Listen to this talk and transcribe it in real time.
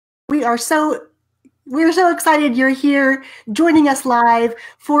We are so excited you're here joining us live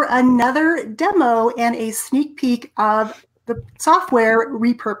for another demo and a sneak peek of the software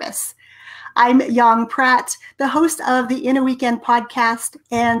Repurpose. I'm Yang Pratt, the host of the In a Weekend podcast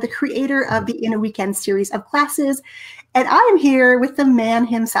and the creator of the In a Weekend series of classes. And I am here with the man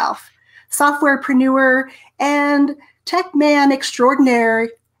himself, softwarepreneur and tech man extraordinaire,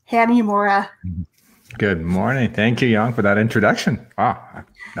 Hani Mora. Good morning. Thank you, Yang, for that introduction. Wow,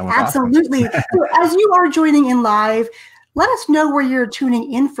 that was absolutely. Awesome. So as you are joining in live, let us know where you're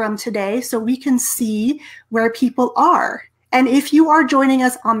tuning in from today so we can see where people are. And if you are joining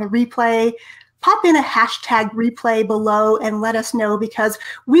us on the replay, pop in a hashtag replay below and let us know, because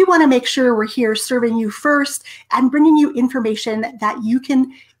we want to make sure we're here serving you first and bringing you information that you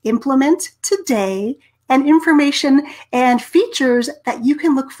can implement today and information and features that you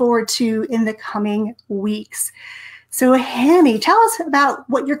can look forward to in the coming weeks. So Hani, tell us about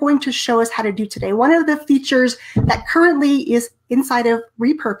what you're going to show us how to do today. One of the features that currently is inside of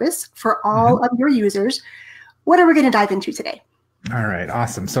Repurpose for all of your users. What are we going to dive into today? All right,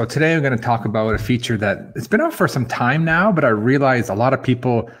 awesome. So today I'm going to talk about a feature that it's been out for some time now, but I realize a lot of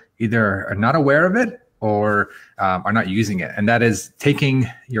people either are not aware of it or are not using it. And that is taking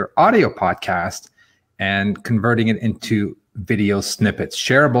your audio podcast and converting it into video snippets,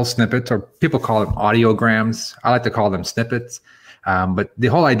 shareable snippets, or people call them audiograms. I like to call them snippets. But the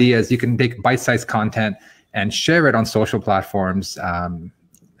whole idea is you can take bite-sized content and share it on social platforms,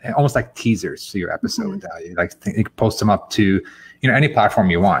 almost like teasers to your episode. You can post them up to any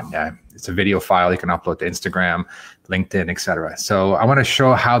platform you want. It's a video file you can upload to Instagram, LinkedIn, etc. So I want to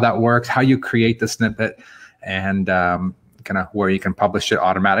show how that works, how you create the snippet, and kind of where you can publish it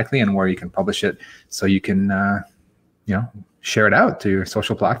automatically and where you can publish it so you can share it out to your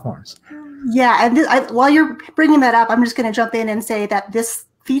social platforms. Yeah, and while you're bringing that up, I'm just going to jump in and say that this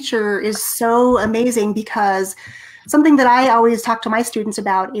feature is so amazing, because something that I always talk to my students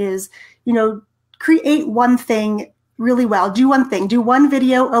about is, create one thing really well. Do one thing, do one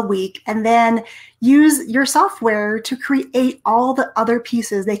video a week, and then use your software to create all the other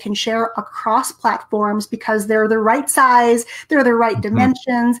pieces they can share across platforms, because they're the right size, they're the right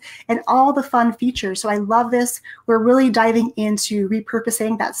dimensions, and all the fun features. So I love this. We're really diving into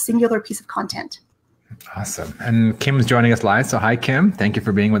repurposing that singular piece of content. Awesome. And Kim's joining us live. So hi, Kim. Thank you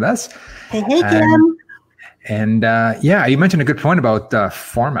for being with us. Hey, Kim. And yeah, you mentioned a good point about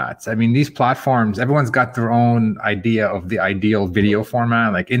formats. I mean, these platforms, everyone's got their own idea of the ideal video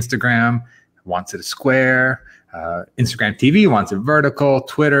format. Like Instagram wants it a square, Instagram TV wants it vertical,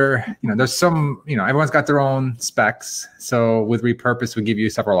 Twitter, there's some, everyone's got their own specs. So with Repurpose, we give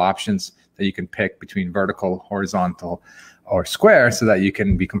you several options that you can pick between vertical, horizontal, or square, so that you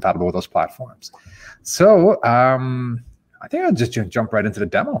can be compatible with those platforms. So I think I'll just jump right into the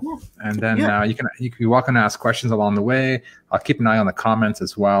demo, and then you're welcome to ask questions along the way. I'll keep an eye on the comments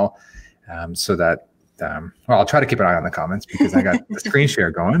as well, so that I'll try to keep an eye on the comments because I got the screen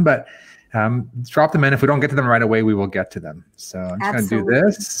share going. But drop them in. If we don't get to them right away, we will get to them. So I'm just going to do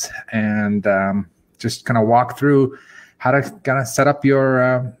this and just kind of walk through how to kind of set up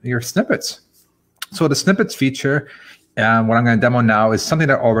your snippets. So the snippets feature, what I'm going to demo now, is something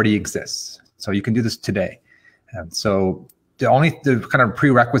that already exists. So you can do this today. So the kind of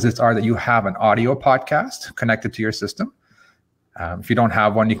prerequisites are that you have an audio podcast connected to your system. If you don't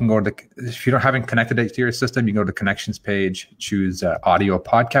have one, you can go to if you don't have it connected to your system, you can go to the connections page, choose audio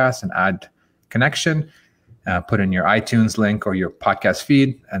podcast and add connection, put in your iTunes link or your podcast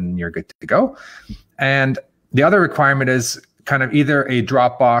feed, and you're good to go. And the other requirement is kind of either a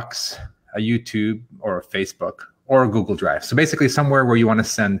Dropbox, a YouTube, or a Facebook, or a Google Drive. So basically somewhere where you want to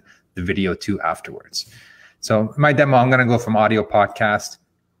send the video to afterwards. So in my demo, I'm going to go from audio podcast,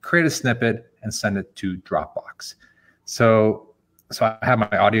 create a snippet, and send it to Dropbox. So I have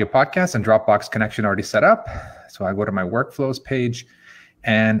my audio podcast and Dropbox connection already set up. So I go to my workflows page,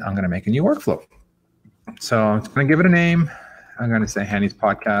 and I'm going to make a new workflow. So I'm going to give it a name. I'm going to say Hani's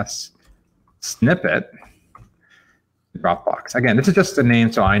podcast snippet Dropbox. Again, this is just a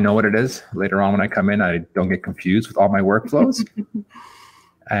name so I know what it is. Later on when I come in, I don't get confused with all my workflows.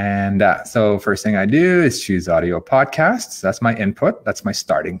 And so first thing I do is choose audio podcasts. That's my input. That's my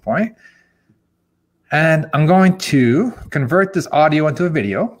starting point. And I'm going to convert this audio into a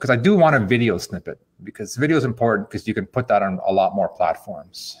video, because I do want a video snippet, because video is important because you can put that on a lot more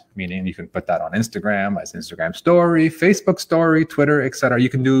platforms, meaning you can put that on Instagram as Instagram story, Facebook story, Twitter, etc. You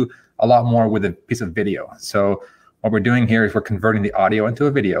can do a lot more with a piece of video. So what we're doing here is we're converting the audio into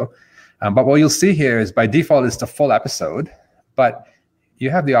a video. But what you'll see here is by default, it's the full episode, but you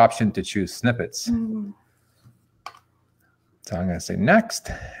have the option to choose snippets. So I'm going to say next.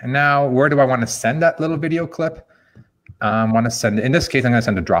 And now where do I want to send that little video clip? I want to send it, in this case, I'm going to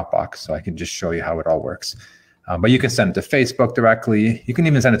send a Dropbox so I can just show you how it all works. But you can send it to Facebook directly. You can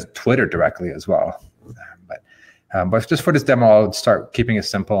even send it to Twitter directly as well. But just for this demo, I'll start keeping it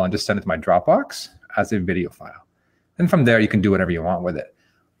simple and just send it to my Dropbox as a video file. And from there, you can do whatever you want with it.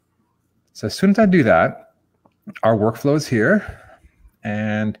 So as soon as I do that, our workflow is here.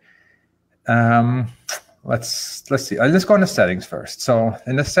 And let's see. Let's go into settings first. So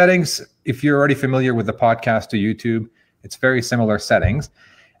in the settings, if you're already familiar with the podcast to YouTube, it's very similar settings.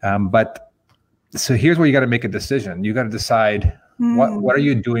 So here's where you got to make a decision. You got to decide what are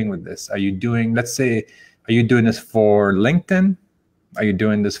you doing with this? Are you doing, let's say, are you doing this for LinkedIn? Are you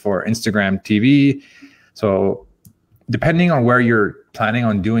doing this for Instagram TV? So depending on where you're planning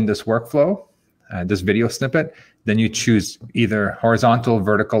on doing this workflow, this video snippet, then you choose either horizontal,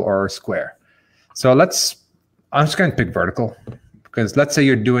 vertical, or square. So I'm just going to pick vertical, because let's say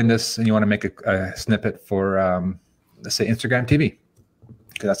you're doing this and you want to make a snippet for, let's say, Instagram TV,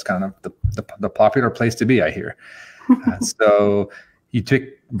 because that's kind of the popular place to be, I hear. So you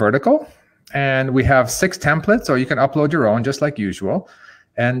pick vertical, and we have 6 templates, or you can upload your own just like usual.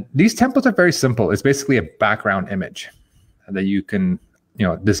 And these templates are very simple. It's basically a background image that you can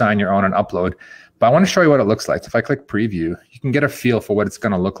design your own and upload. But I want to show you what it looks like. So if I click preview, you can get a feel for what it's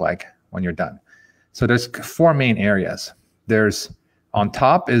going to look like when you're done. So there's 4 main areas. There's on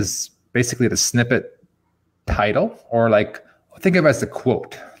top is basically the snippet title, or like think of it as the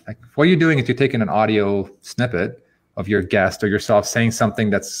quote. Like what you're doing is you're taking an audio snippet of your guest or yourself saying something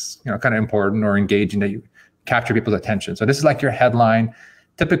that's kind of important or engaging, that you capture people's attention. So this is like your headline,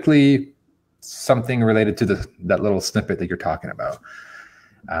 typically something related to that little snippet that you're talking about.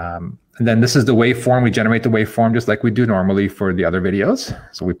 And then this is the waveform. We generate the waveform just like we do normally for the other videos.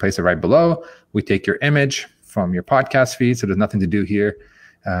 So we place it right below. We take your image from your podcast feed, so there's nothing to do here.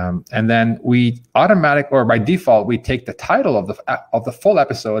 And then we by default, we take the title of the full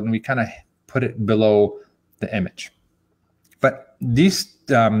episode and we kind of put it below the image. But these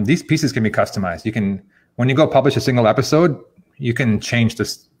pieces can be customized. You can, when you go publish a single episode, you can change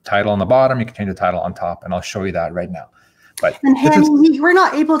this title on the bottom. You can change the title on top, and I'll show you that right now. But we're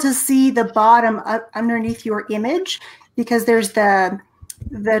not able to see the bottom underneath your image because there's the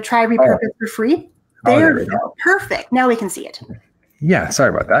try repurpose for free. There we go. Perfect. Now we can see it. Yeah, sorry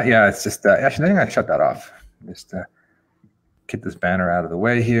about that. Yeah, it's just actually I think I shut that off. Just get this banner out of the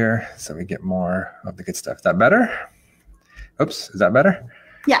way here so we get more of the good stuff. Is that better? Oops, is that better?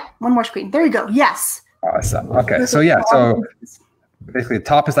 Yeah, one more screen. There you go. Yes. Awesome. Okay, so yeah, so basically the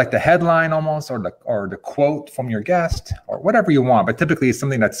top is like the headline almost, or the quote from your guest, or whatever you want. But typically it's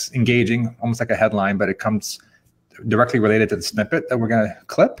something that's engaging, almost like a headline, but it comes directly related to the snippet that we're going to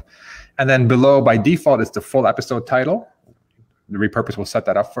clip. And then below, by default, is the full episode title. The Repurpose will set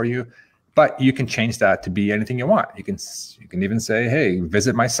that up for you, but you can change that to be anything you want. You can even say, hey,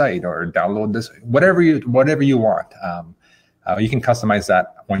 visit my site or download this, whatever you want. You can customize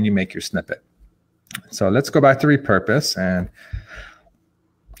that when you make your snippet. So let's go back to Repurpose, and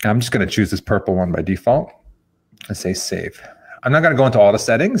I'm just going to choose this purple one by default and say save. I'm not going to go into all the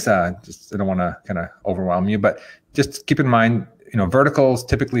settings. I don't want to kind of overwhelm you, but just keep in mind, verticals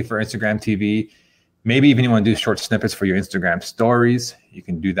typically for Instagram TV. Maybe even you want to do short snippets for your Instagram stories. You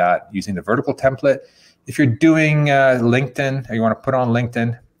can do that using the vertical template. If you're doing LinkedIn, or you want to put on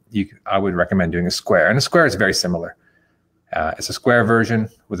LinkedIn, I would recommend doing a square. And a square is very similar. It's a square version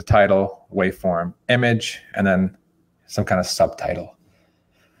with a title, waveform, image, and then some kind of subtitle.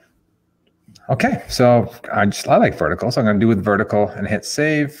 Okay, so I like vertical, so I'm going to do with vertical and hit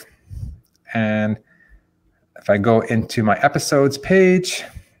save. And if I go into my episodes page,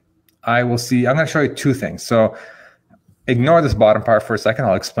 I will see, I'm going to show you 2 things. So ignore this bottom part for a second.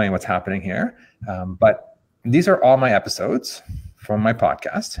 I'll explain what's happening here. But these are all my episodes from my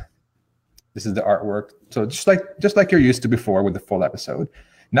podcast. This is the artwork. So just like you're used to before with the full episode.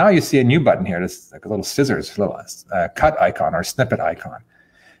 Now you see a new button here. This like a little scissors, little cut icon or snippet icon.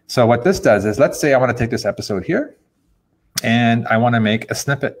 So what this does is, let's say I want to take this episode here and I want to make a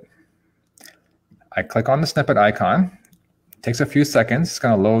snippet. I click on the snippet icon. It takes a few seconds. It's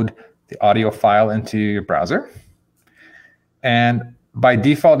going to load the audio file into your browser. And by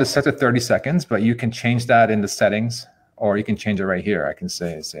default, it's set to 30 seconds, but you can change that in the settings, or you can change it right here. I can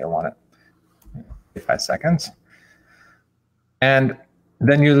say I want it 5 seconds. And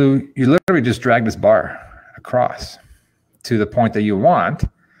then you literally just drag this bar across to the point that you want.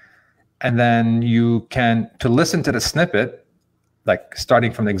 And then you can, to listen to the snippet, like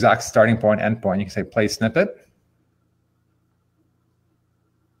starting from the exact starting point, end point, you can say play snippet.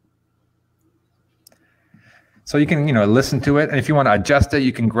 So you can, listen to it. And if you want to adjust it,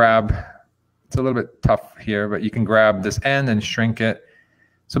 you can grab, it's a little bit tough here, but you can grab this end and shrink it.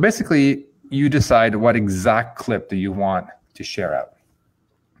 So basically, you decide what exact clip do you want to share out.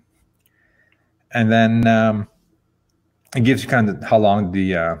 And then it gives you kind of how long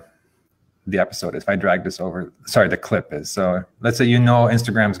the episode is. If I drag this over, sorry, the clip is. So let's say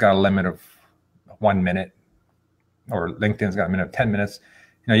Instagram's got a limit of 1 minute, or LinkedIn's got a minute of 10 minutes.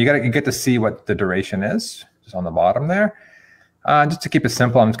 You get to see what the duration is, just on the bottom there. Just to keep it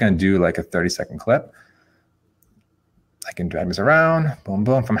simple, I'm just going to do like a 30-second clip. I can drag this around, boom,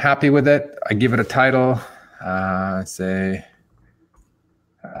 boom. If I'm happy with it, I give it a title, say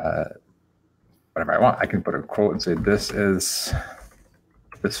whatever I want. I can put a quote and say, this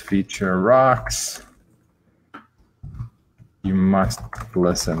feature rocks. You must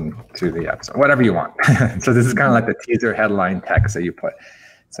listen to the episode, whatever you want. So this is kind of like the teaser headline text that you put.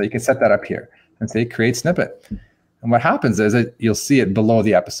 So you can set that up here and say create snippet. And what happens is that you'll see it below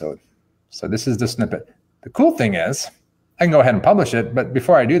the episode. So this is the snippet. The cool thing is I can go ahead and publish it, but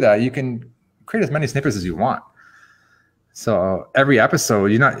before I do that, you can create as many snippets as you want. So every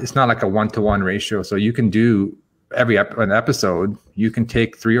episode, it's not like a 1-to-1 ratio. So you can do an episode, you can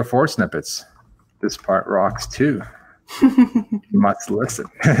take 3 or 4 snippets. This part rocks too. You must listen.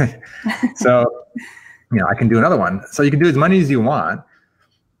 So, I can do another one. So you can do as many as you want,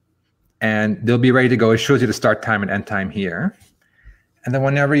 and they'll be ready to go. It shows you the start time and end time here. And then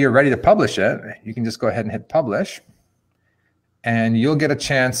whenever you're ready to publish it, you can just go ahead and hit publish, and you'll get a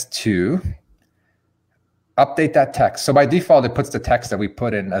chance to update that text. So by default, it puts the text that we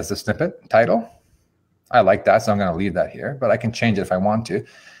put in as the snippet title. I like that, so I'm going to leave that here, but I can change it if I want to.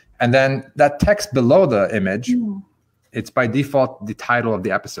 And then that text below the image, it's by default the title of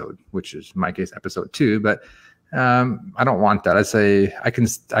the episode, which is in my case episode 2. But I don't want that. I say I can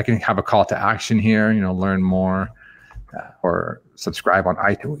have a call to action here. Learn more, or subscribe on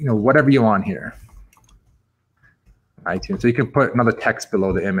iTunes. Whatever you want here. iTunes. So you can put another text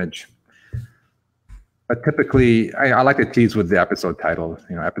below the image. But typically, I like to tease with the episode title.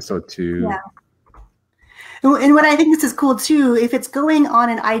 Episode 2. Yeah. And what I think this is cool too, if it's going on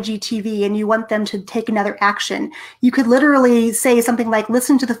an IGTV and you want them to take another action, you could literally say something like,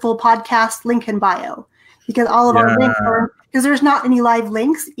 listen to the full podcast, link in bio. Because all of our links because there's not any live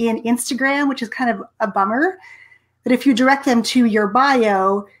links in Instagram, which is kind of a bummer. But if you direct them to your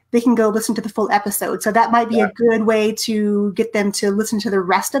bio, they can go listen to the full episode. So that might be a good way to get them to listen to the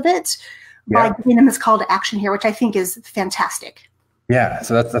rest of it by giving them this call to action here, which I think is fantastic. Yeah,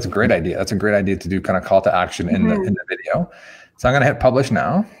 so that's a great idea. That's a great idea to do kind of call to action in the video. So I'm going to hit publish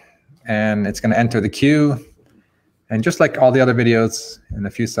now, and it's going to enter the queue. And just like all the other videos, in a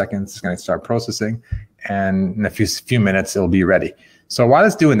few seconds, it's going to start processing. And in a few minutes, it'll be ready. So while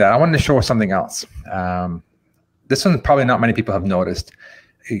it's doing that, I wanted to show something else. This one probably not many people have noticed.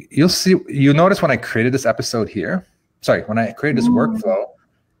 You'll notice when I created this episode here, when I created this workflow,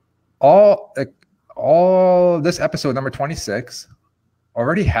 all this episode number 26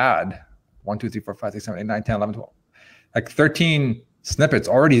 already had 1, 2, 3, 4, 5, 6, 7, 8, 9, 10, 11, 12, like 13 snippets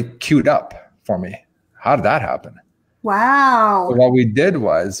already queued up for me. How did that happen? Wow. So what we did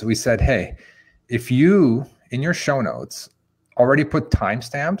was we said, hey, if you, in your show notes, already put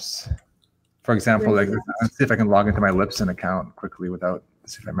timestamps, for example, like let's see if I can log into my Libsyn account quickly without,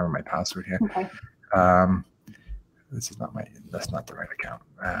 let's see if I remember my password here. Okay. That's not the right account.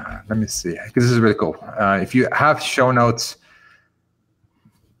 Let me see, because this is really cool. If you have show notes,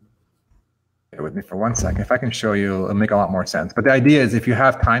 bear with me for 1 second. If I can show you, it'll make a lot more sense. But the idea is if you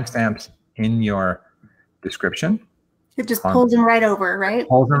have timestamps in your description, it just pulls them right over, right?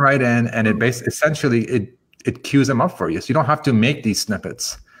 Pulls them right in, and essentially it queues them up for you. So you don't have to make these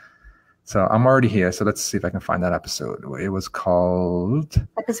snippets. So I'm already here. So let's see if I can find that episode. It was called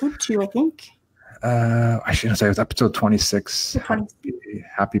episode 2, I think. I shouldn't say it was episode 26.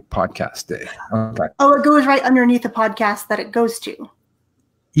 Happy podcast day. Okay. Oh, it goes right underneath the podcast that it goes to.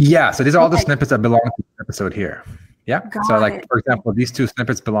 Yeah. So these are all the snippets that belong to the episode here. Yeah. So like, for example, these 2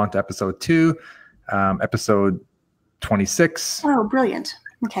 snippets belong to episode 2, episode 26. Oh, brilliant.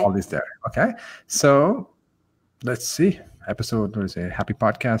 Okay. All these there. Okay. So let's see. Episode, what is it? Happy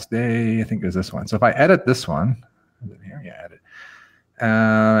podcast day. I think it was this one. So if I edit this one, is it here? Yeah, edit.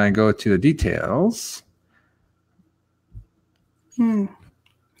 And go to the details.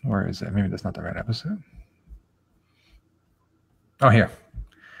 Where is it? Maybe that's not the right episode. Oh, here.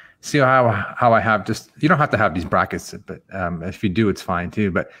 See how I have just, you don't have to have these brackets, but if you do, it's fine too.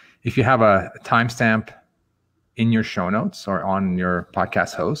 But if you have a timestamp in your show notes or on your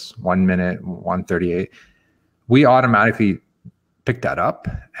podcast host, 1 minute, 1:38, we automatically pick that up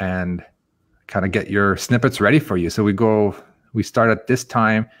and kind of get your snippets ready for you. So we start at this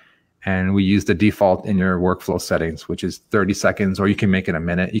time, and we use the default in your workflow settings, which is 30 seconds, or you can make it a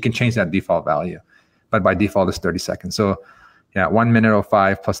minute. You can change that default value, but by default it's 30 seconds. So yeah, 1 minute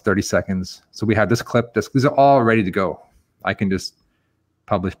 05 plus 30 seconds. So we have this clip. These are all ready to go. I can just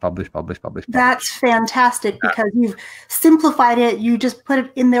publish. That's fantastic because you've simplified it. You just put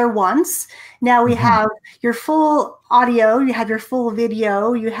it in there once. Now we have your full audio, you have your full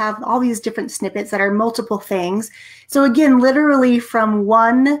video, you have all these different snippets that are multiple things. So again, literally from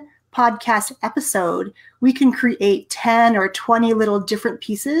one podcast episode, we can create 10 or 20 little different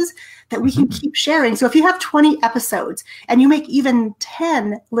pieces that we can keep sharing. So if you have 20 episodes and you make even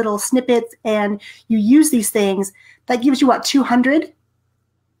 10 little snippets and you use these things, that gives you what, 200?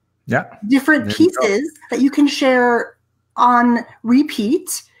 Different pieces that you can share on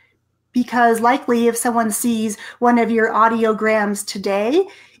repeat, because likely if someone sees one of your audiograms today,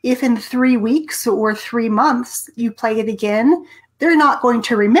 if in 3 weeks or 3 months you play it again, they're not going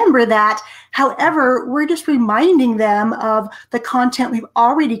to remember that. However, we're just reminding them of the content we've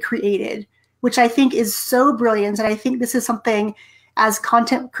already created, which I think is so brilliant. And I think this is something as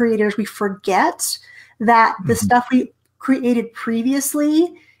content creators we forget, that the stuff we created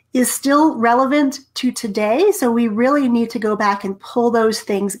previously is still relevant to today. So we really need to go back and pull those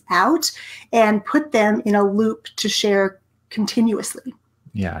things out and put them in a loop to share continuously.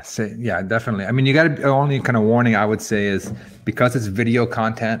 Yeah, definitely. I mean, you got to, only kind of warning I would say is because it's video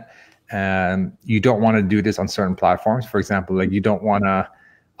content, and you don't want to do this on certain platforms. For example, like you don't want to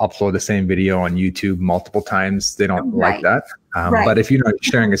upload the same video on YouTube multiple times. They don't like that. But if you're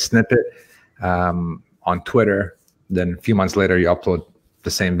sharing a snippet on Twitter, then a few months later you upload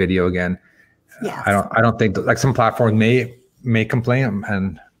the same video again. Yes. I don't think like some platforms may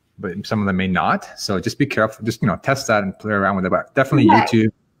complain, but some of them may not. So just be careful. Just test that and play around with it. But definitely YouTube.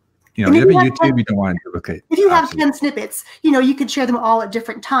 You don't want to duplicate. If you have 10 snippets, you could share them all at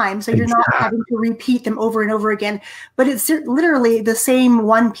different times, so you're not having to repeat them over and over again. But it's literally the same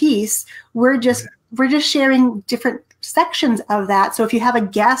one piece. We're just sharing different sections of that. So if you have a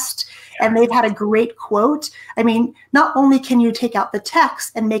guest and they've had a great quote, I mean, not only can you take out the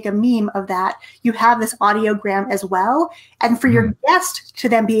text and make a meme of that, you have this audiogram as well. And for your guest to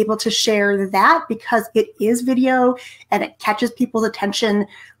then be able to share that, because it is video and it catches people's attention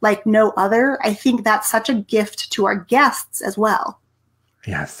like no other, I think that's such a gift to our guests as well.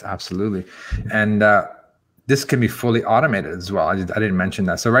 Yes, absolutely. And this can be fully automated as well. I didn't mention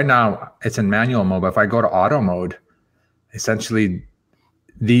that. So right now it's in manual mode, but if I go to auto mode, essentially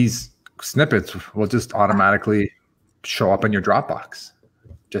these snippets will just automatically show up in your Dropbox.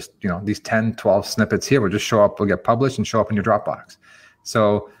 Just, these 10, 12 snippets here will just show up, will get published and show up in your Dropbox.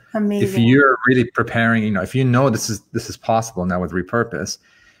 So if you're really preparing, if this is possible now with Repurpose,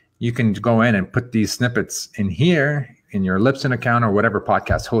 you can go in and put these snippets in here in your Libsyn account or whatever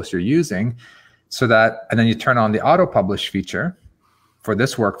podcast host you're using, so that, and then you turn on the auto publish feature for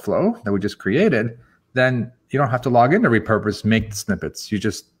this workflow that we just created, then you don't have to log into Repurpose, make the snippets. You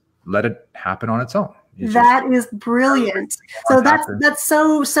just let it happen on its own. That is brilliant. So that's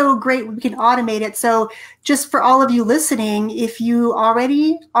so great. We can automate it. So just for all of you listening, if you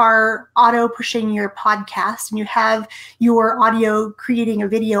already are auto pushing your podcast and you have your audio creating a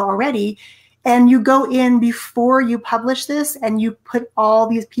video already, and you go in before you publish this and you put all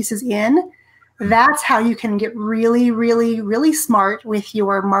these pieces in, that's how you can get really, really, really smart with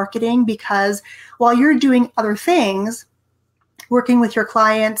your marketing, because while you're doing other things, working with your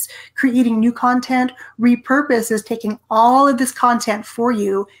clients, creating new content, Repurpose is taking all of this content for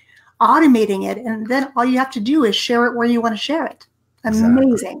you, automating it, and then all you have to do is share it where you want to share it.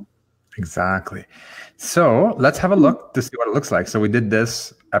 Amazing. Exactly. So let's have a look to see what it looks like. So we did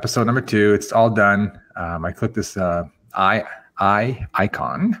this episode number 2. It's all done. I clicked this eye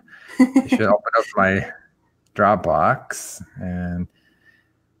icon. I should open up my Dropbox and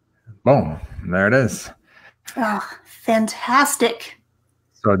boom, there it is. Oh, fantastic.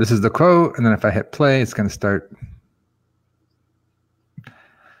 So this is the quote, and then if I hit play, it's going to start.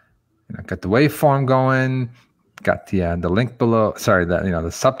 Got the waveform going, got the link below. Sorry, the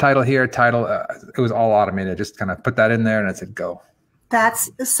subtitle here, title. It was all automated. Just kind of put that in there, and I said go.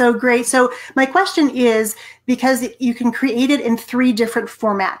 That's so great. So my question is, because you can create it in 3 different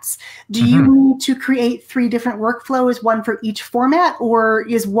formats, do you need to create 3 different workflows, one for each format, or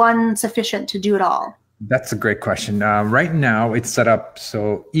is one sufficient to do it all? That's a great question. Right now it's set up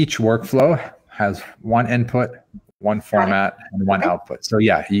so each workflow has one input, one format, and one output. So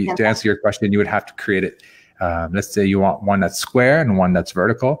yeah, to answer your question, you would have to create it. Let's say you want one that's square and one that's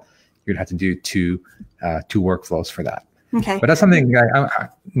vertical. You'd have to do two workflows for that. Okay. But that's something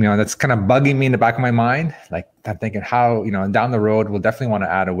that's kind of bugging me in the back of my mind. Like I'm thinking how, down the road, we'll definitely want to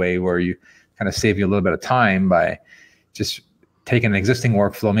add a way where you kind of save you a little bit of time by just taking an existing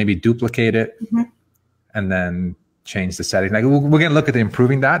workflow, maybe duplicate it, and then change the settings. Like we're going to look at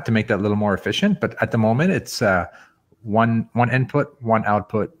improving that to make that a little more efficient. But at the moment, it's one input, one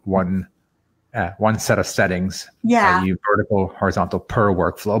output, one set of settings. Yeah. Vertical, horizontal per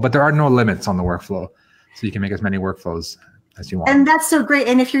workflow. But there are no limits on the workflow, so you can make as many workflows as you want. And that's so great.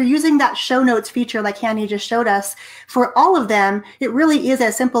 And if you're using that show notes feature like Hanny just showed us, for all of them, it really is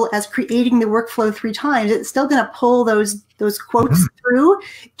as simple as creating the workflow 3 times. It's still going to pull those quotes through,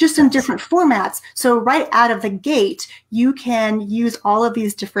 just in different formats. So right out of the gate, you can use all of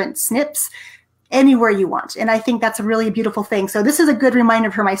these different snips anywhere you want. And I think that's a really beautiful thing. So this is a good reminder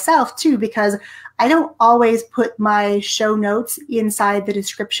for myself too, because I don't always put my show notes inside the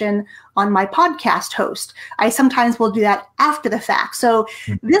description on my podcast host. I sometimes will do that after the fact. So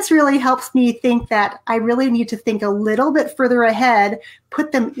this really helps me think that I really need to think a little bit further ahead,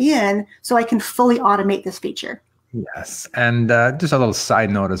 put them in so I can fully automate this feature. Yes. And just a little side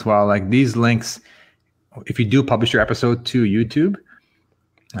note as well, like these links, if you do publish your episode to YouTube,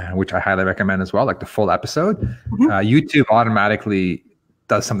 which I highly recommend as well, like the full episode, YouTube automatically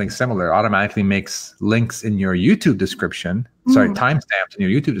does something similar, automatically makes links in your YouTube description, timestamps in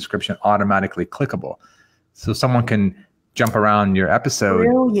your YouTube description automatically clickable. So someone can jump around your episode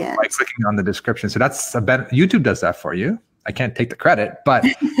by clicking on the description. So that's YouTube does that for you. I can't take the credit, but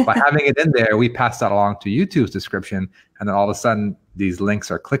by having it in there, we pass that along to YouTube's description. And then all of a sudden, these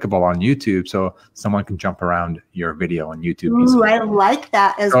links are clickable on YouTube. So someone can jump around your video on YouTube. Ooh, I like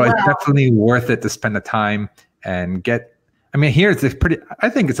that as well. So it's definitely worth it to spend the time and get, here it's I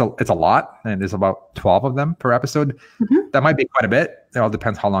think it's a lot. And there's about 12 of them per episode. That might be quite a bit. It all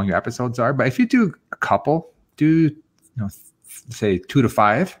depends how long your episodes are. But if you do a couple, say 2 to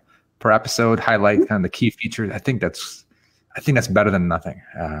 5 per episode, highlight kind of the key features. I think that's better than nothing.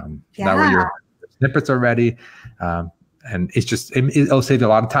 That way your snippets are ready. And it's just, it'll save you a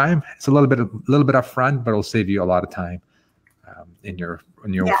lot of time. It's a little bit upfront, but it'll save you a lot of time in your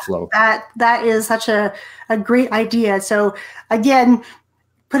workflow. That is such a great idea. So again,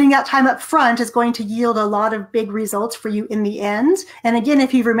 putting that time up front is going to yield a lot of big results for you in the end. And again,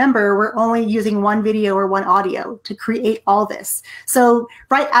 if you remember, we're only using one video or one audio to create all this. So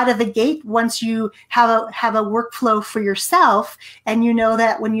right out of the gate, once you have a workflow for yourself, and you know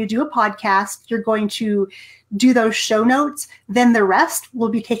that when you do a podcast, you're going to do those show notes, then the rest will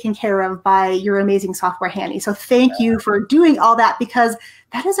be taken care of by your amazing software Hanny. So thank you for doing all that, because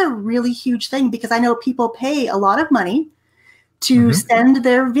that is a really huge thing, because I know people pay a lot of money to send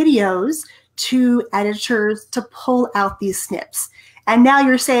their videos to editors to pull out these snips. And now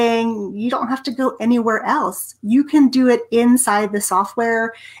you're saying you don't have to go anywhere else. You can do it inside the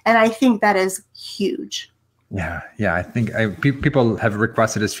software. And I think that is huge. Yeah. I think people have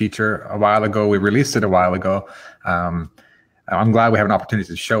requested this feature a while ago. We released it a while ago. I'm glad we have an opportunity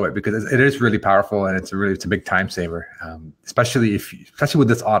to show it, because it is really powerful, and it's a big time saver, especially with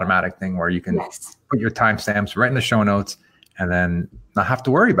this automatic thing where you can put your timestamps right in the show notes and then not have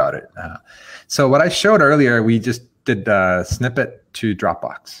to worry about it. So what I showed earlier, we just did a snippet to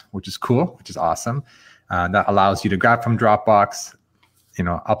Dropbox, which is cool, which is awesome. That allows you to grab from Dropbox,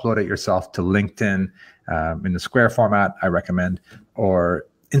 upload it yourself to LinkedIn in the Square format, I recommend, or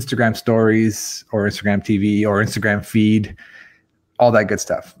Instagram stories, or Instagram TV, or Instagram feed, all that good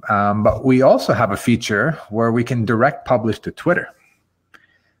stuff. But we also have a feature where we can direct publish to Twitter.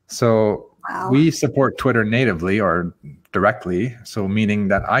 So we support Twitter natively or directly. So meaning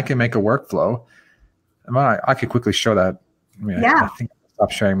that I can make a workflow. I could quickly show that. I think I'll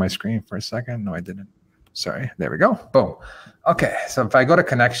stop sharing my screen for a second. No, I didn't. Sorry. There we go. Boom. Okay. So if I go to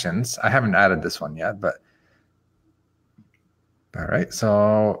connections, I haven't added this one yet, but all right.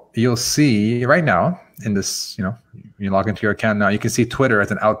 So you'll see right now in this, you log into your account now, you can see Twitter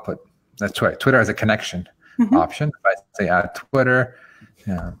as an output. That's right. Twitter as a connection option. If I say add Twitter,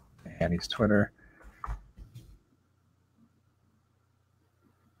 Hanny's Twitter.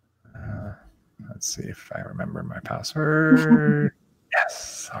 Let's see if I remember my password.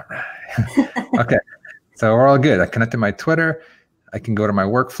 Yes. All right. Okay. So we're all good. I connected my Twitter. I can go to my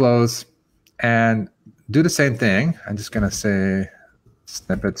workflows and do the same thing. I'm just going to say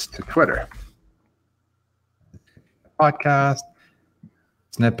snippets to Twitter. Podcast,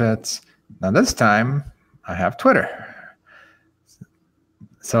 snippets. Now this time I have Twitter.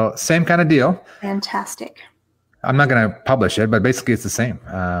 So same kind of deal. Fantastic. I'm not going to publish it, but basically it's the same.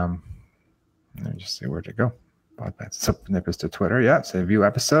 Let me just see where to go. Snippets to Twitter. Yeah, say view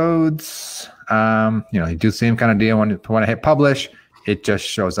episodes. You do the same kind of deal when I hit publish. It just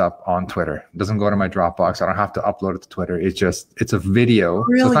shows up on Twitter. It doesn't go to my Dropbox. I don't have to upload it to Twitter. It's a video.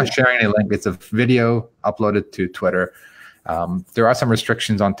 Really? So it's not sharing any link. It's a video uploaded to Twitter. There are some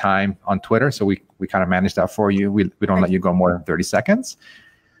restrictions on time on Twitter, so we kind of manage that for you. We don't let you go more than 30 seconds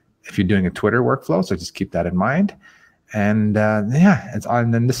if you're doing a Twitter workflow. So just keep that in mind. And it's on.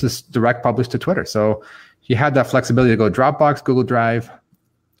 And then this is direct publish to Twitter. So you have that flexibility to go Dropbox, Google Drive,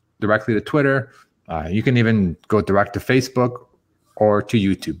 directly to Twitter. You can even go direct to Facebook or to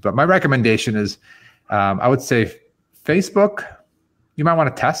YouTube. But my recommendation is, I would say Facebook, you might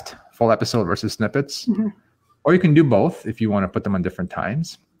want to test full episode versus snippets, or you can do both if you want to put them on different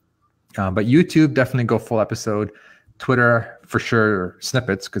times. But YouTube, definitely go full episode. Twitter, for sure,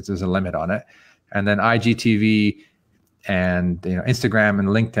 snippets, because there's a limit on it. And then IGTV and Instagram and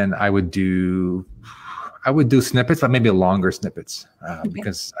LinkedIn, I would do snippets, but maybe longer snippets,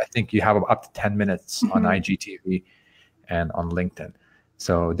 because I think you have up to 10 minutes on IGTV and on LinkedIn.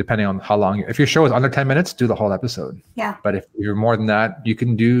 So depending on how long, if your show is under 10 minutes, do the whole episode. Yeah. But if you're more than that, you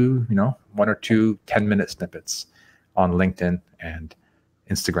can do, 1 or 2 10-minute snippets on LinkedIn and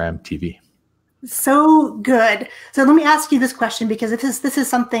Instagram TV. So good. So let me ask you this question, because this is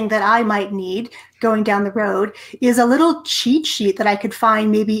something that I might need going down the road, is a little cheat sheet that I could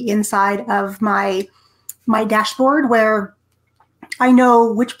find maybe inside of my dashboard, where I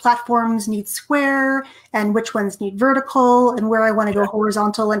know which platforms need square and which ones need vertical, and where I want to go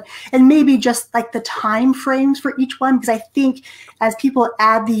horizontal, and maybe just like the time frames for each one. Because I think as people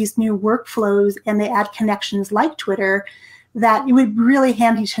add these new workflows and they add connections like Twitter, that it would be really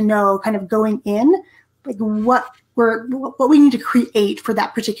handy to know, kind of going in, like what we need to create for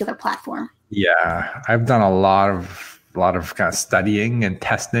that particular platform. Yeah, I've done a lot of kind of studying and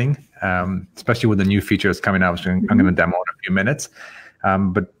testing, especially with the new features coming out, which I'm going to demo in a few minutes.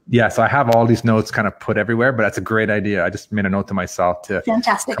 But yeah, so I have all these notes kind of put everywhere, but that's a great idea. I just made a note to myself to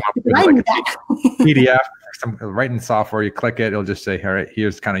fantastic. I need that. PDF, some writing software, you click it, it'll just say, all right,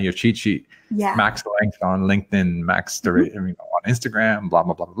 here's kind of your cheat sheet. Yeah. Max length on LinkedIn, max on Instagram, blah,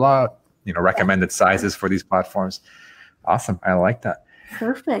 blah, blah, blah, recommended sizes for these platforms. Awesome. I like that.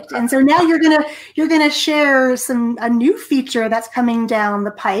 Perfect. And so now you're gonna share a new feature that's coming down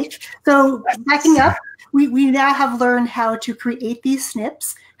the pike. So backing up, we now have learned how to create these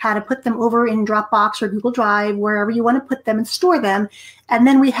snips, how to put them over in Dropbox or Google Drive, wherever you want to put them and store them. And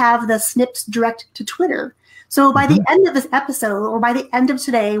then we have the snips direct to Twitter. So by the end of this episode, or by the end of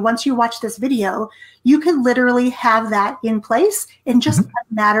today, once you watch this video, you could literally have that in place in just a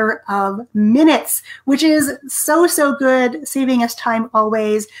matter of minutes, which is so good, saving us time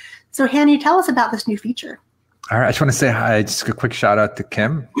always. So Hanny, tell us about this new feature. All right, I just want to say hi, just a quick shout out to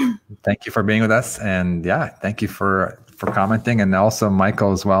Kim. Thank you for being with us. And yeah, thank you for commenting. And also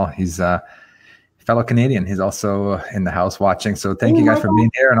Michael as well. He's a fellow Canadian. He's also in the house watching. So thank you guys for being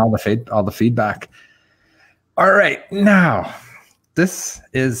here and all the feedback. All right, now this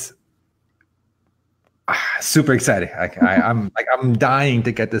is super exciting. I'm dying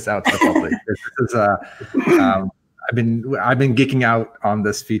to get this out to the public. This is I've been geeking out on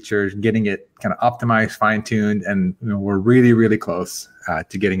this feature, getting it kind of optimized, fine tuned, and we're really close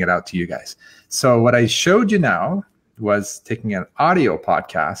to getting it out to you guys. So what I showed you now was taking an audio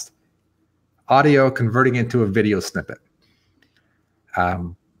podcast, converting it into a video snippet.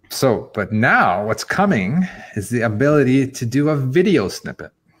 But now what's coming is the ability to do a video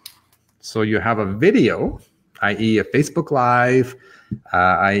snippet. So you have a video, i.e. a Facebook Live,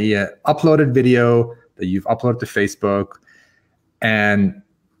 i.e. an uploaded video that you've uploaded to Facebook, and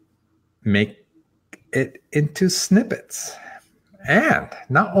make it into snippets. And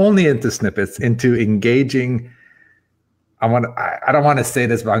not only into snippets, into engaging, I don't want to say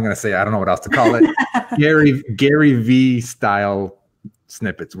this, but I'm going to say, I don't know what else to call it, Gary V style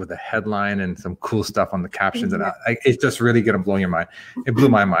snippets with a headline and some cool stuff on the captions. And it's just really going to blow your mind. It blew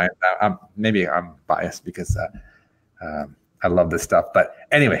my mind. Maybe I'm biased because I love this stuff. But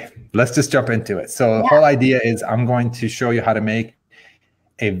anyway, let's just jump into it. So the whole idea is I'm going to show you how to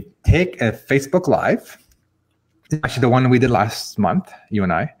take a Facebook Live, actually the one we did last month, you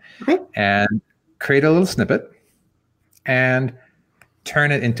and I, and create a little snippet and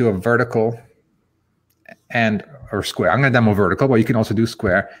turn it into a vertical or square. I'm going to demo vertical, but you can also do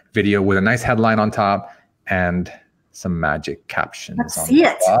square video with a nice headline on top and some magic captions. Let's see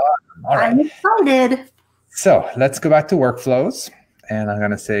it. All right. I'm excited. So let's go back to workflows, and I'm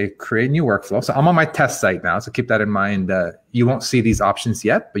going to say create new workflow. So I'm on my test site now, so keep that in mind. You won't see these options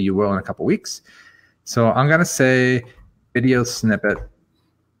yet, but you will in a couple weeks. So I'm going to say video snippet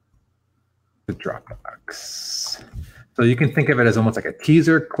to Dropbox. So you can think of it as almost like a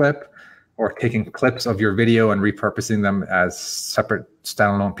teaser clip, or taking clips of your video and repurposing them as separate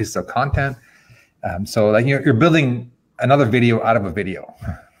standalone pieces of content. So like you're building another video out of a video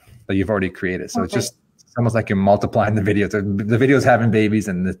that you've already created. So it's just almost like you're multiplying the videos. The video's having babies,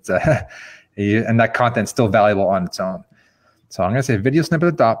 and it's and that content's still valuable on its own. So I'm going to say video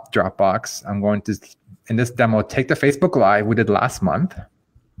snippet of Dropbox. I'm going to, in this demo, take the Facebook Live we did last month,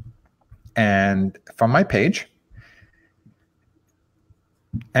 and from my page,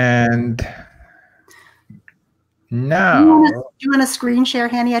 and now. Do you want to screen share,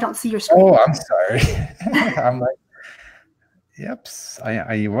 Hanny? I don't see your screen. Oh, I'm sorry. I'm like, yep,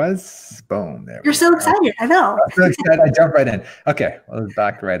 I was. Boom. There. You're so excited. I know. I'm so excited. I jumped right in. Okay, well, let's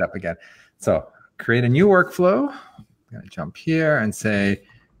back right up again. So create a new workflow. I'm going to jump here and say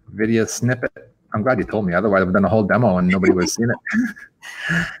video snippet. I'm glad you told me. Otherwise, I've done a whole demo and nobody would have seen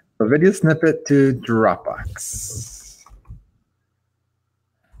it. So video snippet to Dropbox.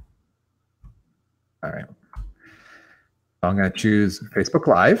 All right. I'm going to choose Facebook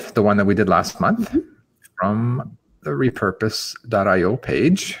Live, the one that we did last month, from the repurpose.io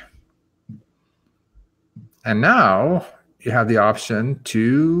page. And now you have the option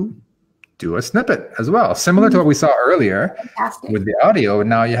to do a snippet as well, similar to what we saw earlier with the audio. And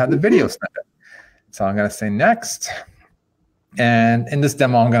now you have the video snippet. So I'm going to say next. And in this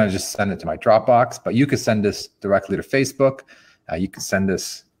demo, I'm going to just send it to my Dropbox, but you could send this directly to Facebook. You can send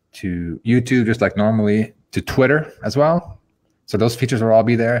this to YouTube, just like normally, to Twitter as well. So those features will all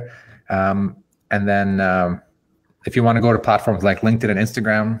be there. And then if you want to go to platforms like LinkedIn and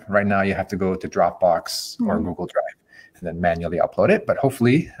Instagram, right now you have to go to Dropbox or Google Drive and then manually upload it. But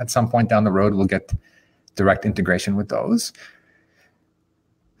hopefully at some point down the road, we'll get direct integration with those.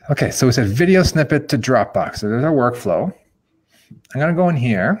 Okay, so we said video snippet to Dropbox. So there's our workflow. I'm going to go in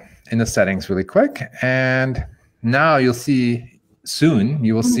here in the settings really quick. And now you'll see, soon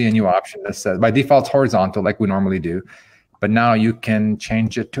you will see a new option that says, by default, it's horizontal like we normally do. But now you can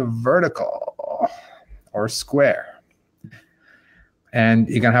change it to vertical or square. And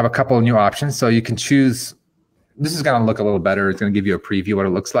you're going to have a couple of new options. So you can choose, this is going to look a little better. It's going to give you a preview what it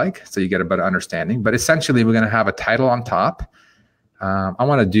looks like, so you get a better understanding. But essentially, we're going to have a title on top. I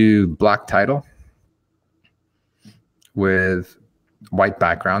want to do black title with white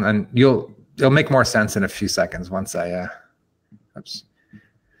background. And it'll make more sense in a few seconds once I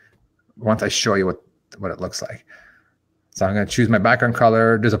show you what it looks like. So I'm going to choose my background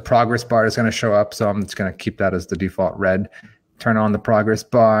color. There's a progress bar that's going to show up. So I'm just going to keep that as the default red. Turn on the progress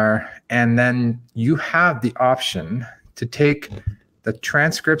bar. And then you have the option to take the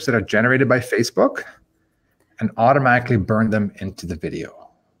transcripts that are generated by Facebook and automatically burn them into the video.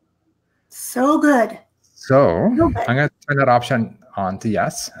 So good. So I'm going to turn that option on to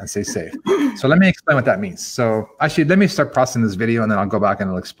yes and say save. So let me explain what that means. So actually, let me start processing this video and then I'll go back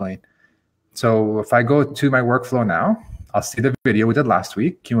and I'll explain. So if I go to my workflow now, I'll see the video we did last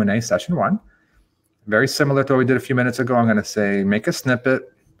week, Q&A session 1. Very similar to what we did a few minutes ago. I'm going to say make a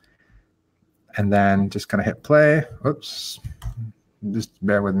snippet and then just going to hit play. Oops. Just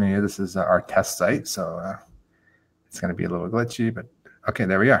bear with me. This is our test site, so it's going to be a little glitchy, but okay,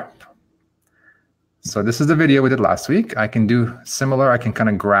 there we are. So this is the video we did last week. I can do similar. I can kind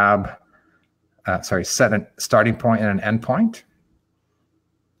of grab, set a starting point and an end point.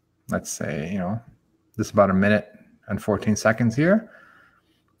 Let's say, this is about 1 minute and 14 seconds here.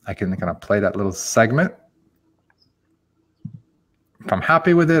 I can kind of play that little segment. If I'm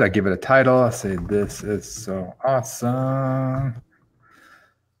happy with it, I give it a title. I say, this is so awesome.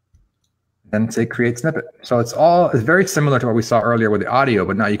 Then say create snippet. So it's very similar to what we saw earlier with the audio,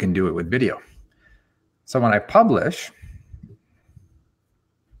 but now you can do it with video. So when I publish,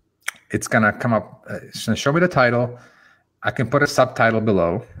 it's going to come up, it's going to show me the title. I can put a subtitle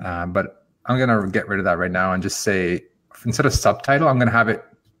below, but I'm going to get rid of that right now and just say, instead of subtitle, I'm going to have it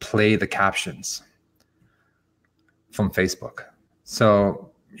play the captions from Facebook.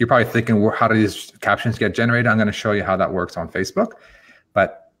 So you're probably thinking, well, how do these captions get generated? I'm going to show you how that works on Facebook.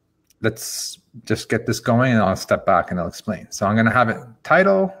 But let's just get this going and I'll step back and I'll explain. So I'm going to have it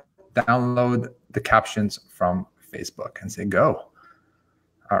title, download the captions from Facebook and say go.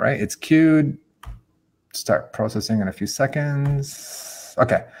 All right, it's queued. Start processing in a few seconds.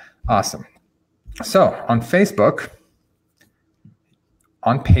 Okay, awesome. So on Facebook,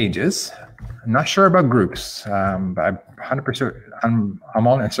 on pages, I'm not sure about groups, but I'm 100%, I'm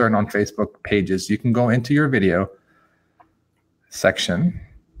only certain on Facebook pages, you can go into your video section,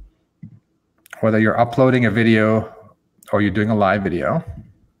 whether you're uploading a video or you're doing a live video.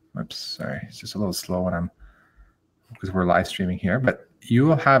 Oops, sorry, it's just a little slow when because we're live streaming here, but you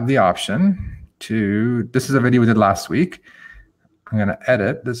will have the option to, this is a video we did last week. I'm going to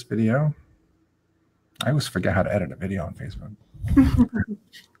edit this video. I always forget how to edit a video on Facebook.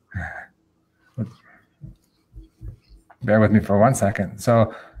 Bear with me for 1 second.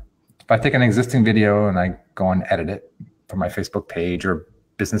 So if I take an existing video and I go and edit it for my Facebook page or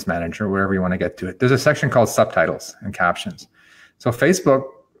Business Manager, wherever you want to get to it, there's a section called subtitles and captions. So Facebook,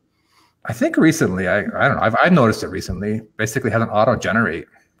 I think recently, I don't know, I've noticed it recently, basically has an auto generate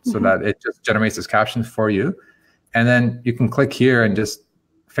so that it just generates those captions for you. And then you can click here and just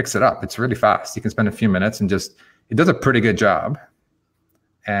fix it up. It's really fast. You can spend a few minutes and just, it does a pretty good job.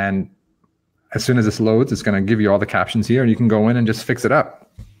 And as soon as this loads, it's going to give you all the captions here and you can go in and just fix it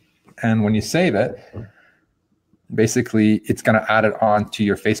up. And when you save it, basically it's going to add it on to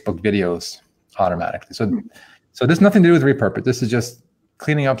your Facebook videos automatically. So there's nothing to do with Repurpose. This is just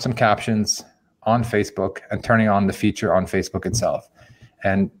cleaning up some captions on Facebook and turning on the feature on Facebook itself.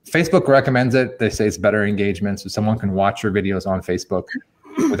 And Facebook recommends it. They say it's better engagement, so someone can watch your videos on Facebook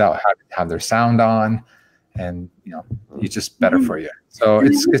without having to have their sound on, and it's just better for you. So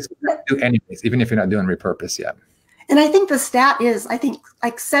it's do anyways, even if you're not doing Repurpose yet. And I think the stat is, like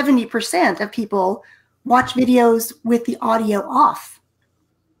 70% of people watch videos with the audio off.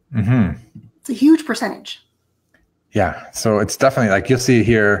 It's a huge percentage. Yeah, so it's definitely, like you'll see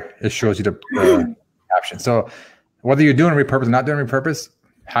here, it shows you the caption. So whether you're doing Repurpose or not doing Repurpose,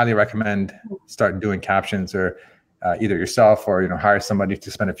 highly recommend start doing captions, or either yourself or hire somebody to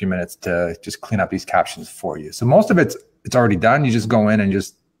spend a few minutes to just clean up these captions for you. So most of it's already done. You just go in and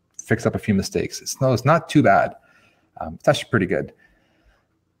just fix up a few mistakes. It's not too bad. It's actually pretty good.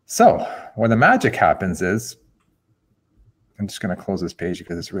 So where the magic happens is, I'm just going to close this page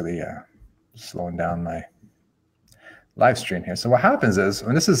because it's really slowing down my live stream here. So what happens is,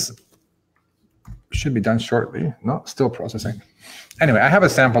 and this should be done shortly. No, still processing. Anyway, I have a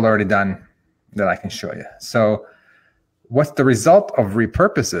sample already done that I can show you. So what's the result of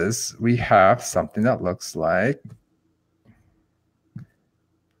Repurposes? We have something that looks like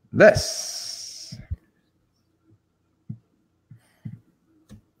this.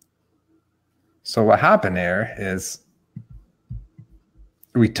 So what happened here is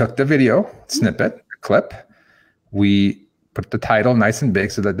we took the video snippet, clip, we put the title nice and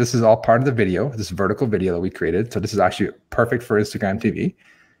big so that this is all part of the video, this vertical video that we created. So this is actually perfect for Instagram TV.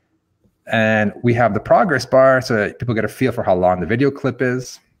 And we have the progress bar so that people get a feel for how long the video clip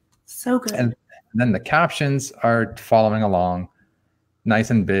is. So good. And then the captions are following along nice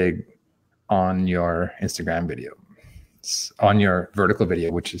and big on your Instagram video. It's on your vertical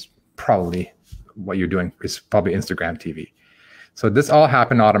video, which is probably what you're doing, is probably Instagram TV. So this all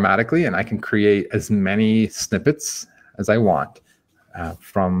happened automatically, and I can create as many snippets as I want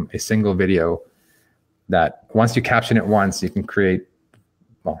from a single video. That once you caption it once, you can create,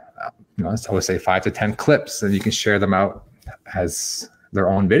 well, I always say 5 to 10 clips, and you can share them out as their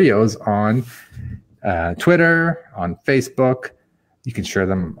own videos on Twitter, on Facebook. You can share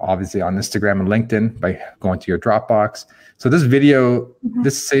them obviously on Instagram and LinkedIn by going to your Dropbox. So this video,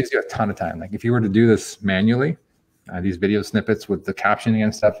 this saves you a ton of time. Like if you were to do this manually, these video snippets with the captioning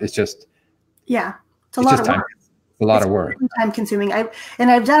and stuff, it's just, it's a lot of work. It's a lot of work. Time consuming. I've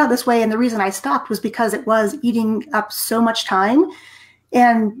done it this way, and the reason I stopped was because it was eating up so much time,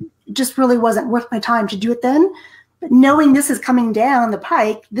 and just really wasn't worth my time to do it then. But knowing this is coming down the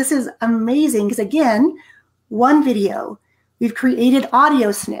pike, this is amazing, because again, one video, we've created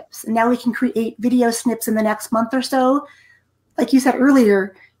audio snips, and now we can create video snips in the next month or so. Like you said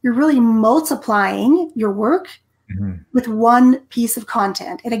earlier, you're really multiplying your work with one piece of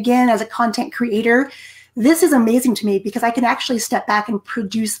content. And again, as a content creator, this is amazing to me because I can actually step back and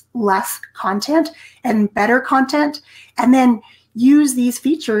produce less content and better content, and then use these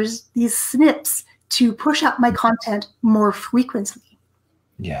features, these snips, to push out my content more frequently.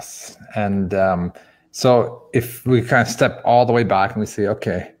 Yes. And so if we kind of step all the way back and we say,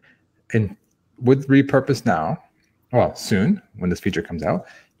 okay, with Repurpose now, well, soon when this feature comes out,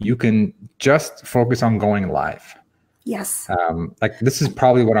 you can just focus on going live. Yes. Like this is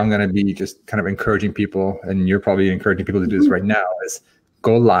probably what I'm going to be just kind of encouraging people, and you're probably encouraging people to do this right now, is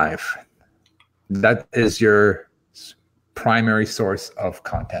go live. That is your primary source of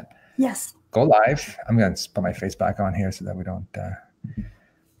content. Yes. Go live. I'm going to put my face back on here so that we don't,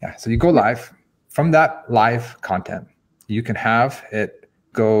 so you go live. From that live content, you can have it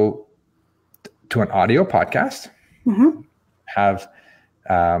go to an audio podcast, have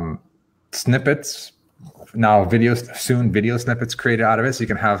snippets, now videos, soon video snippets created out of it. So you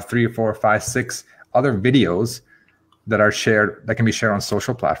can have 3, 4, 5, 6 other videos that are shared, that can be shared on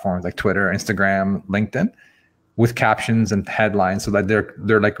social platforms like Twitter, Instagram, LinkedIn. with captions and headlines so that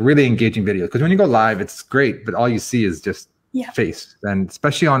they're like really engaging videos. Because when you go live, it's great, but all you see is just face. And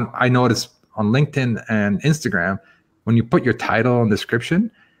especially I notice on LinkedIn and Instagram, when you put your title and description,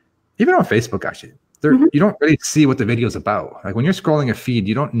 even on Facebook, actually, you don't really see what the video is about. Like when you're scrolling a feed,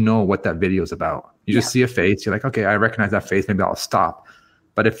 you don't know what that video is about. You just see a face. You're like, okay, I recognize that face. Maybe I'll stop.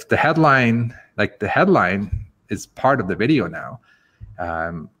 But if the headline is part of the video now,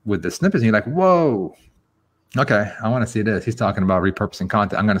 with the snippets, and you're like, whoa, okay, I want to see this. He's talking about repurposing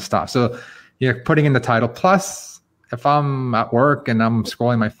content. I'm going to stop. So you're putting in the title. Plus, if I'm at work and I'm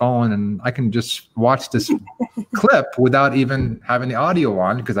scrolling my phone and I can just watch this clip without even having the audio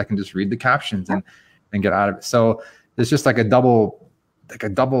on, because I can just read the captions and get out of it. So there's just like a double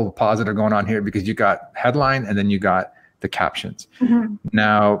positive going on here, because you got headline and then you got the captions.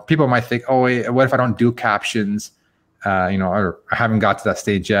 Now, people might think, oh, wait, what if I don't do captions? Or I haven't got to that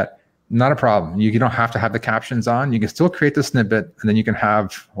stage yet. Not a problem. You don't have to have the captions on. You can still create the snippet, and then you can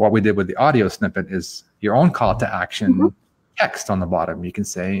have what we did with the audio snippet is your own call to action text on the bottom. You can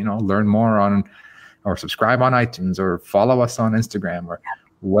say, learn more on, or subscribe on iTunes, or follow us on Instagram, or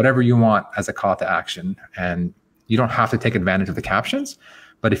whatever you want as a call to action. And you don't have to take advantage of the captions.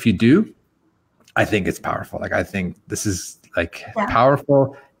 But if you do, I think it's powerful. Like, I think this is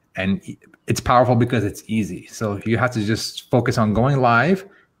powerful, and it's powerful because it's easy. So you have to just focus on going live,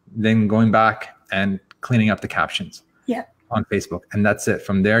 then going back and cleaning up the captions on Facebook. And that's it.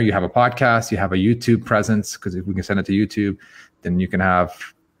 From there, you have a podcast, you have a YouTube presence, because if we can send it to YouTube, then you can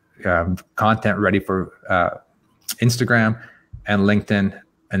have content ready for Instagram and LinkedIn.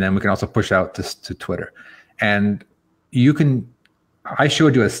 And then we can also push out to Twitter. And I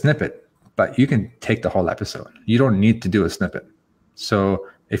showed you a snippet, but you can take the whole episode. You don't need to do a snippet. So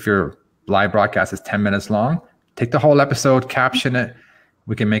if your live broadcast is 10 minutes long, take the whole episode, caption it.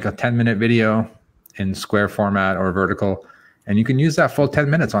 We can make a 10-minute video in square format or vertical, and you can use that full 10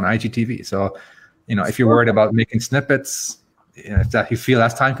 minutes on IGTV. So, if you're worried about making snippets, if you feel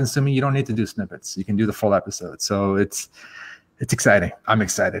that's time consuming, you don't need to do snippets. You can do the full episode. So it's exciting. I'm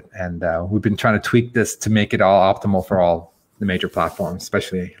excited. And we've been trying to tweak this to make it all optimal for all the major platforms,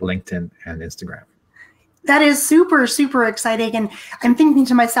 especially LinkedIn and Instagram. That is super, super exciting. And I'm thinking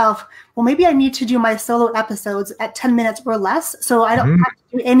to myself, well, maybe I need to do my solo episodes at 10 minutes or less, so I don't have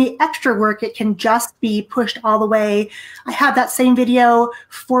to do any extra work. It can just be pushed all the way. I have that same video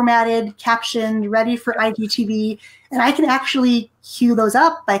formatted, captioned, ready for IGTV, and I can actually queue those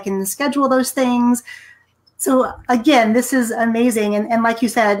up. I can schedule those things. So again, this is amazing. And like you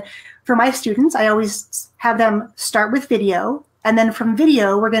said, for my students, I always have them start with video. And then from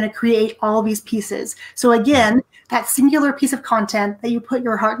video, we're going to create all these pieces. So again, that singular piece of content that you put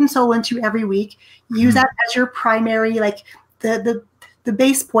your heart and soul into every week, use that as your primary, like the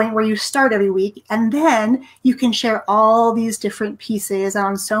base point where you start every week. And then you can share all these different pieces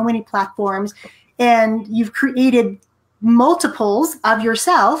on so many platforms. And you've created multiples of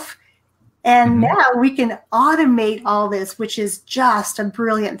yourself. And now we can automate all this, which is just a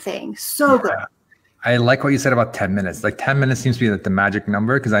brilliant thing. So good. I like what you said about 10 minutes. Like 10 minutes seems to be like the magic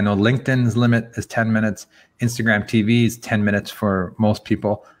number, because I know LinkedIn's limit is 10 minutes. Instagram TV is 10 minutes for most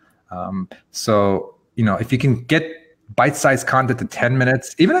people. So, if you can get bite-sized content to 10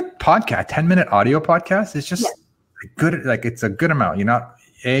 minutes, even a podcast, 10-minute audio podcast, it's just good. Like, it's a good amount. You're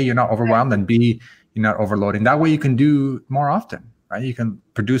not overwhelmed, and B, you're not overloading. That way you can do more often, right? You can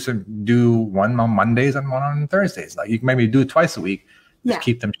produce and do one on Mondays and one on Thursdays. Like, you can maybe do it twice a week. Just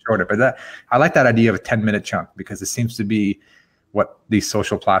keep them shorter. But I like that idea of a 10-minute chunk, because it seems to be what these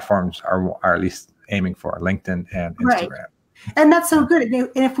social platforms are at least aiming for, LinkedIn and Instagram. Right. And that's so good.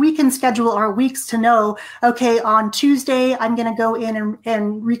 And if we can schedule our weeks to know, okay, on Tuesday, I'm going to go in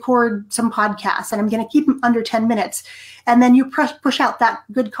and record some podcasts, and I'm going to keep them under 10 minutes. And then you push out that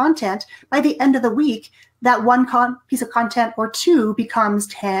good content. By the end of the week, that one piece of content or two becomes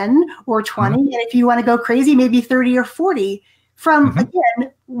 10 or 20. And if you want to go crazy, maybe 30 or 40. From,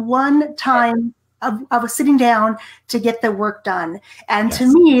 again, one time of sitting down to get the work done. And to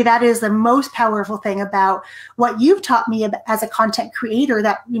me, that is the most powerful thing about what you've taught me as a content creator,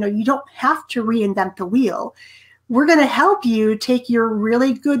 that, you don't have to reinvent the wheel. We're going to help you take your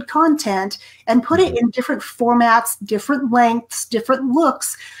really good content and put it in different formats, different lengths, different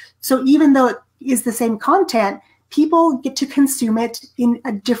looks. So even though it is the same content, people get to consume it in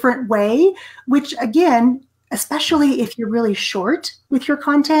a different way, which, again, especially if you're really short with your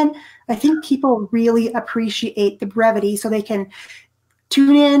content, I think people really appreciate the brevity, so they can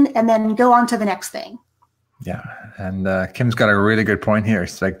tune in and then go on to the next thing. Yeah. And Kim's got a really good point here.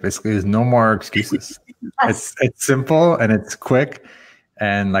 It's like, basically, there's no more excuses. It's simple and it's quick.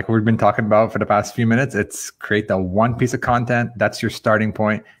 And like we've been talking about for the past few minutes, it's create the one piece of content. That's your starting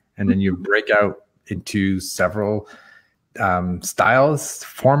point. And then you break out into several styles,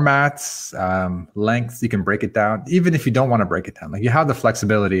 formats, lengths. You can break it down, even if you don't want to break it down. Like you have the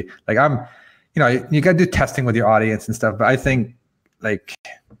flexibility. Like you got to do testing with your audience and stuff. But I think like,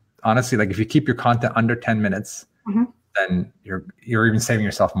 honestly, like if you keep your content under 10 minutes, then you're even saving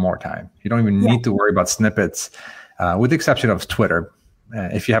yourself more time. You don't even need to worry about snippets, with the exception of Twitter.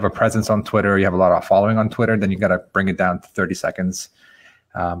 If you have a presence on Twitter, you have a lot of following on Twitter, then you got to bring it down to 30 seconds.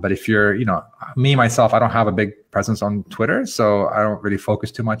 But if you're, myself, I don't have a big presence on Twitter, so I don't really focus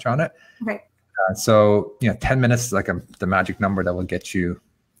too much on it. Right. So 10 minutes is like the magic number that will get you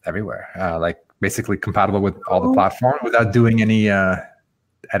everywhere. Like basically compatible with all the platforms without doing any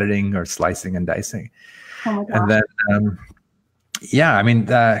editing or slicing and dicing. Oh my gosh. And then,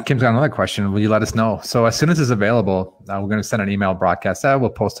 Kim's got another question. Will you let us know? So as soon as it's available, we're going to send an email broadcast out. We'll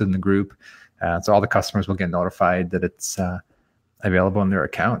post it in the group. So all the customers will get notified that it's available in their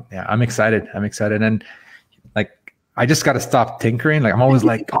account. Yeah, I'm excited. And like, I just got to stop tinkering. Like I'm always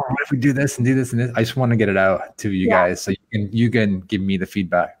like, oh, what if we do this and do this and this? I just want to get it out to you guys. So you can give me the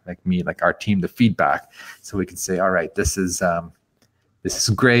feedback, like our team, the feedback. So we can say, all right, this is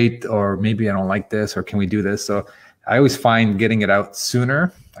great. Or maybe I don't like this, or can we do this? So I always find getting it out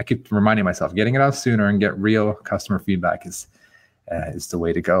sooner. I keep reminding myself, getting it out sooner and get real customer feedback is the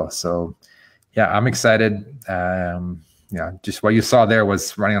way to go. So yeah, I'm excited. Just what you saw there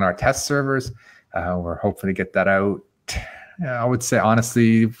was running on our test servers. We're hoping to get that out. I would say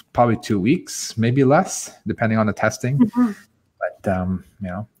honestly, probably 2 weeks, maybe less, depending on the testing. But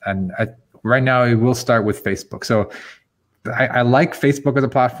right now it will start with Facebook. So I like Facebook as a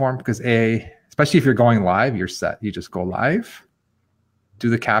platform because especially if you're going live, you're set. You just go live, do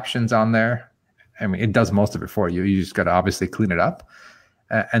the captions on there. I mean, it does most of it for you. You just got to obviously clean it up.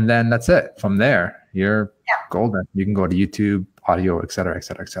 And then that's it. From there, you're golden. You can go to YouTube, audio, et cetera, et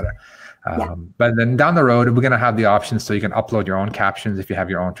cetera, et cetera. But then down the road, we're going to have the options so you can upload your own captions if you have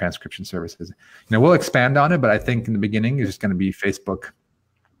your own transcription services. We'll expand on it, but I think in the beginning, it's just going to be Facebook.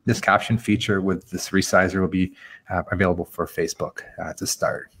 This caption feature with this resizer will be available for Facebook to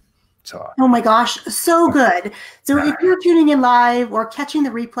start. So, oh my gosh, so good. So if you're tuning in live or catching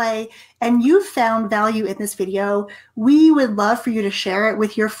the replay and you found value in this video, we would love for you to share it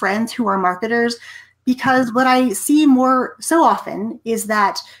with your friends who are marketers, because what I see so often is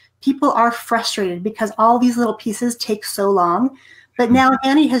that people are frustrated because all these little pieces take so long. But now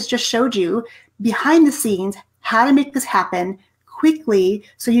Annie has just showed you behind the scenes how to make this happen quickly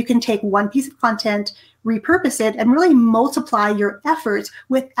so you can take one piece of content, repurpose it, and really multiply your efforts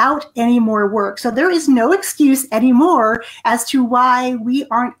without any more work. So there is no excuse anymore as to why we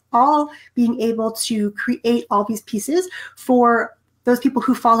aren't all being able to create all these pieces for those people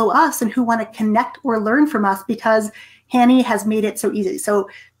who follow us and who want to connect or learn from us, because Hanny has made it so easy. So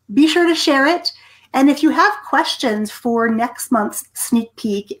be sure to share it. And if you have questions for next month's sneak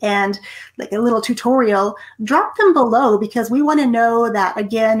peek and like a little tutorial, drop them below, because we want to know that,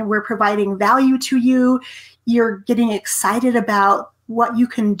 again, we're providing value to you. You're getting excited about what you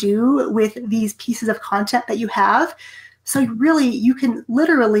can do with these pieces of content that you have. So really, you can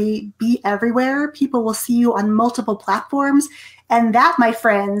literally be everywhere. People will see you on multiple platforms. And that, my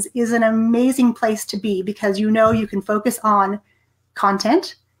friends, is an amazing place to be, because you can focus on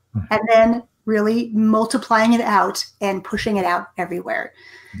content and then really multiplying it out and pushing it out everywhere.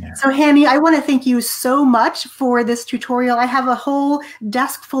 Yeah. So Hanny, I want to thank you so much for this tutorial. I have a whole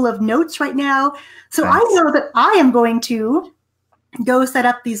desk full of notes right now. So I know that I am going to go set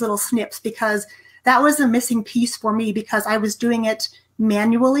up these little snips, because that was a missing piece for me, because I was doing it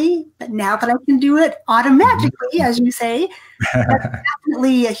manually, but now that I can do it automatically, as you say, that's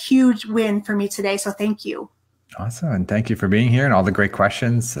definitely a huge win for me today. So thank you. Awesome. And thank you for being here and all the great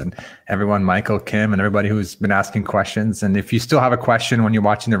questions, and everyone, Michael, Kim, and everybody who's been asking questions. And if you still have a question when you're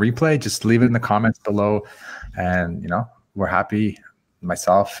watching the replay, just leave it in the comments below. And, we're happy,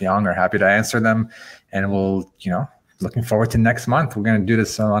 myself, Young, are happy to answer them. And we'll, looking forward to next month. We're going to do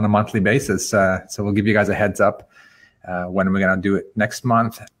this on a monthly basis. So we'll give you guys a heads up when we're going to do it next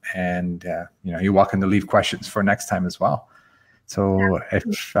month. And, you're welcome to leave questions for next time as well. So I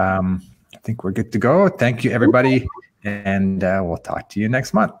think we're good to go. Thank you, everybody. And we'll talk to you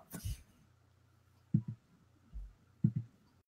next month.